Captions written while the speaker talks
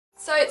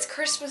So it's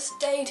Christmas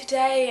Day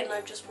today and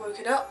I've just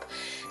woken up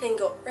and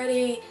got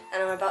ready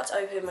and I'm about to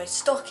open my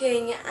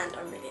stocking and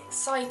I'm really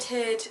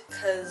excited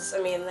because, I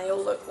mean, they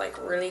all look like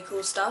really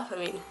cool stuff. I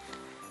mean,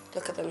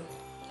 look at them.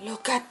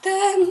 Look at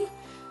them!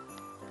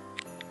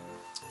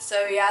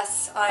 So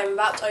yes, I'm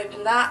about to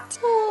open that.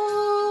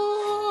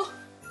 Aww.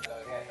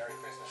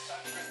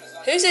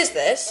 Whose is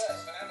this?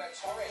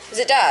 Is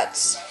it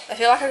Dad's? I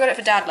feel like I got it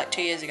for Dad like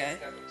 2 years ago.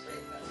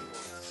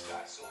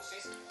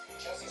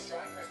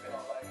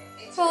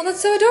 Oh,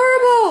 that's so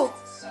adorable!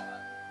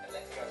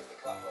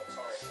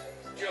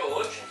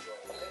 George,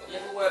 you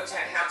ever worked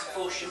out how to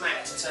force your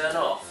Mac to turn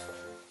off?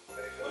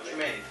 What do you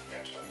mean?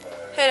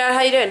 Hey Dad,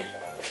 how you doing?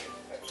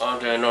 I'm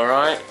doing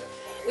alright.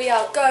 We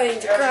are going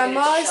to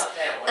Grandma's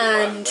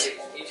and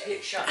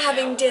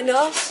having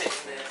dinner,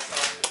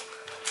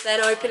 then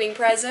opening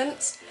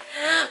presents.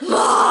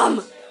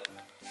 Mom!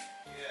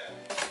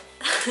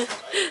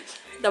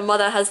 The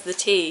mother has the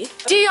tea.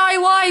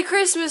 DIY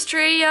Christmas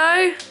tree,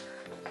 yo!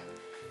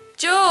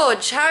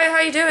 George, how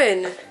you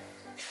doing?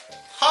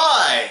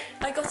 Hi!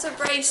 I got a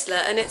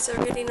bracelet and it's a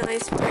really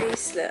nice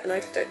bracelet and I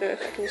don't know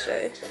if I can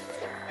show.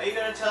 Are you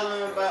going to tell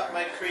them about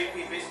my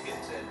creepy biscuit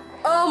tin?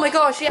 Oh my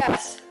gosh,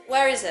 yes.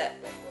 Where is it?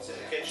 It's in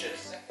the kitchen.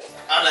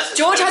 Unless it's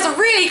George has a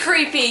really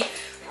creepy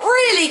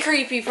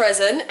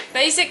present.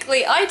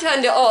 Basically, I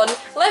turned it on,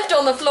 left it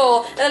on the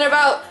floor, and then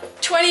about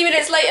 20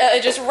 minutes later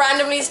it just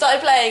randomly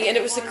started playing and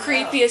it was the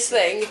creepiest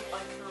thing.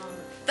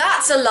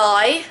 That's a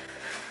lie.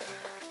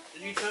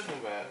 What are you talking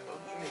about?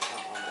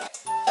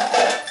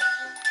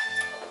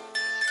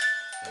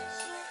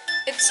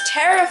 It's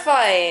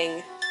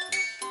terrifying.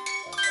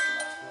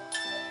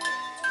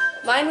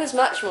 Mine was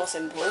much more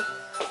simple.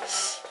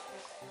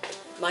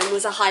 Mine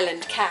was a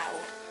Highland cow.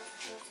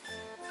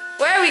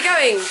 Where are we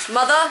going,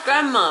 Mother?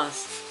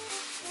 Grandma's.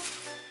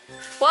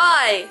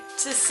 Why?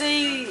 To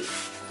see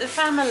the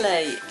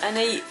family and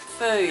eat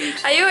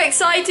food. Are you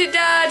excited,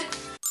 Dad?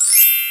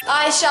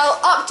 I shall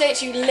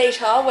update you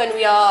later when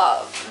we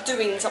are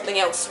doing something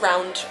else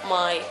round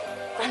my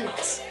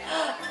grandma's.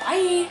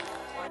 Bye.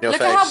 Look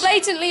at how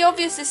blatantly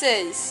obvious this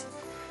is.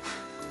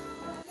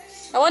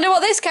 I wonder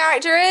what this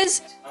character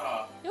is.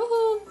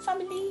 Yoo-hoo,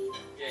 family.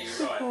 Yeah,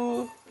 you're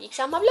right. Big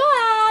on my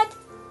blood.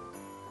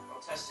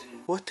 I'm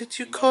testing. What did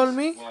you call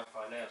me?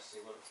 Wi-Fi now to see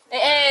what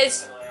It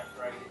is. I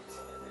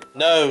upgraded.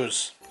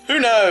 Nose. Who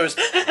knows?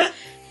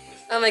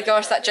 Oh my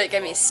gosh, that joke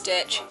gave me a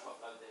stitch.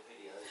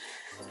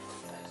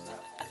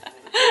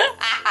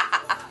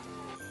 I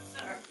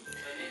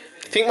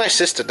think my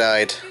sister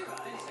died.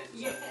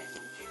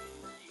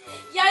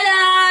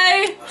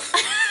 YOLO!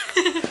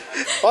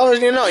 Why was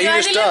you not? You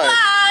just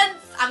died.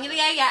 I'm gonna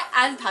go get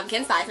a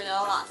pumpkin spice and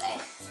all latte.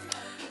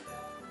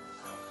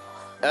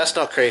 That's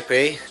not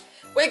creepy.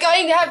 We're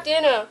going to have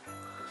dinner.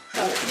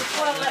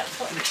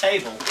 The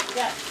table.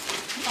 Yeah.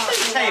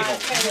 The table.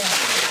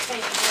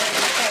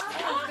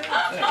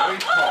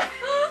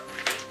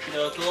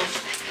 Noodles.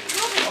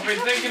 I've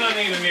been thinking I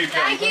need a new jumper.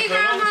 Thank you,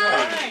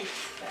 Grandma.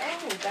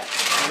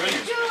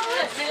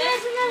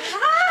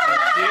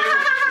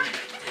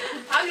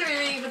 I'm gonna be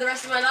reading for the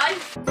rest of my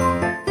life.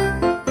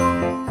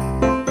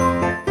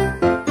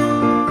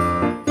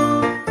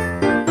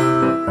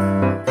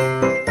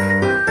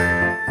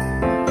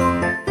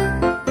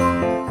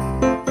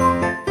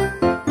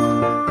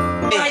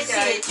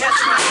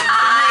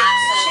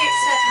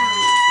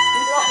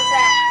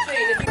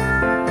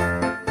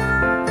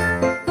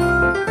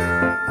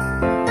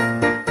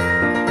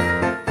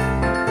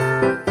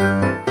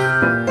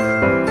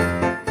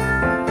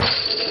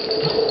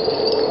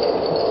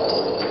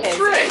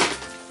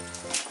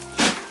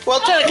 Well,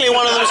 technically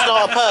one of them's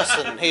not a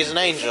person. He's an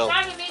angel.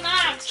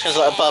 She's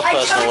like a buff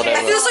person or I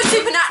whatever. feel so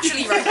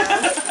supernaturally right now.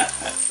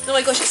 Oh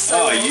my gosh, it's so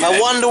warm. I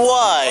wonder I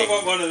why.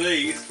 want one of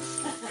these.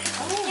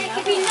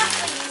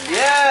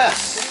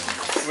 Yes!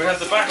 We have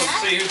the battle to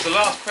see who's the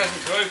last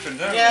present to open,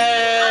 don't we?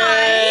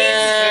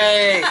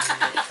 Yay!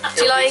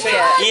 Do you like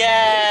it?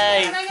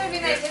 Yay!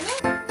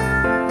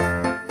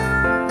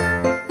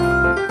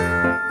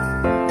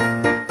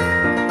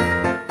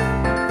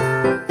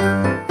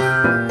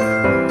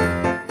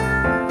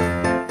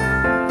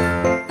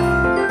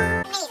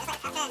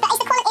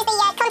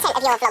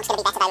 Your vlog's going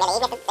to be better though, really.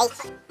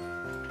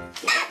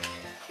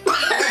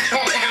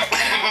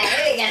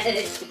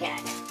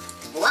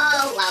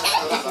 Whoa.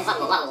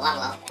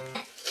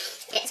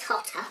 It's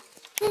hotter.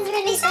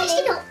 It's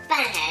actually not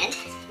bad.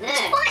 No.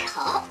 It's quite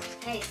hot.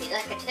 Tastes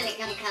like a chili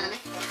con carne.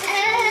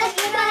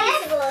 A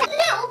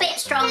little bit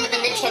stronger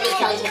than the chili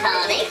con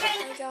carne.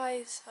 Hey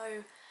guys,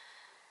 so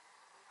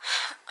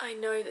I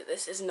know that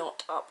this is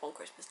not up on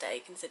Christmas Day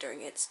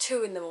considering it's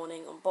 2 in the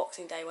morning on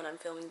Boxing Day when I'm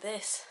filming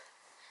this.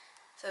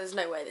 So there's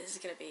no way this is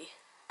going to be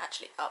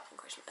actually up on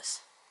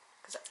Christmas,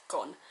 because that's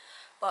gone.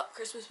 But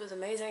Christmas was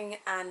amazing,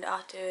 and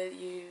after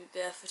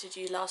the footage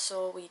you last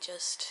saw, we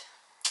just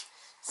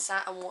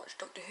sat and watched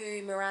Doctor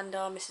Who,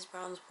 Miranda, Mrs.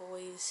 Brown's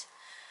Boys,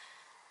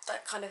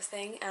 that kind of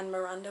thing. And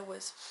Miranda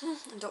was,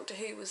 and Doctor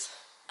Who was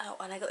out,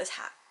 and I got this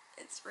hat.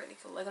 It's really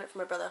cool. I got it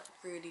from my brother.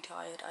 Really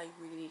tired. I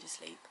really need to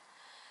sleep.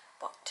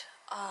 But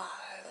I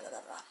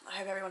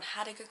hope everyone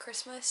had a good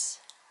Christmas.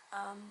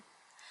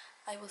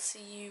 I will see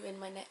you in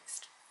my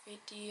next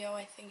video.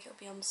 I think it'll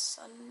be on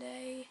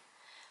Sunday,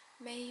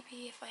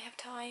 maybe, if I have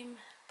time.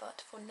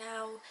 But for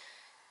now,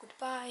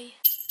 goodbye.